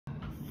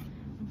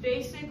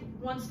Basic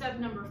one step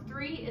number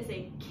 3 is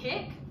a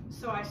kick.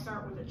 So I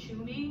start with a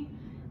chumbi.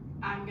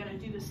 I'm gonna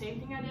do the same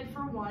thing I did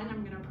for 1.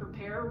 I'm gonna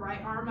prepare right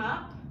arm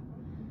up,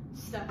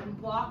 step and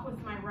block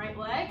with my right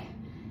leg,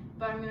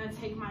 but I'm gonna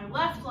take my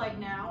left leg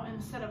now.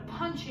 Instead of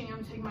punching,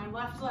 I'm taking my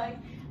left leg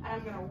and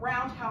I'm gonna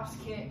roundhouse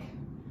kick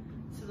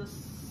to the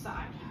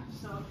side.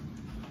 So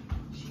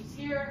she's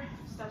here,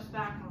 steps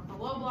back with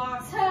the low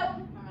block.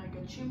 I'm gonna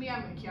go chumbi,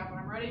 I'm gonna key up when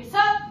I'm ready.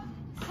 Step,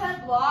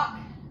 block,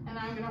 and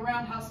I'm gonna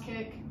roundhouse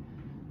kick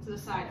to the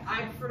side.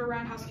 I prefer to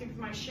roundhouse kick with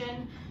my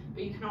shin,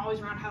 but you can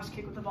always roundhouse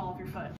kick with the ball of your foot.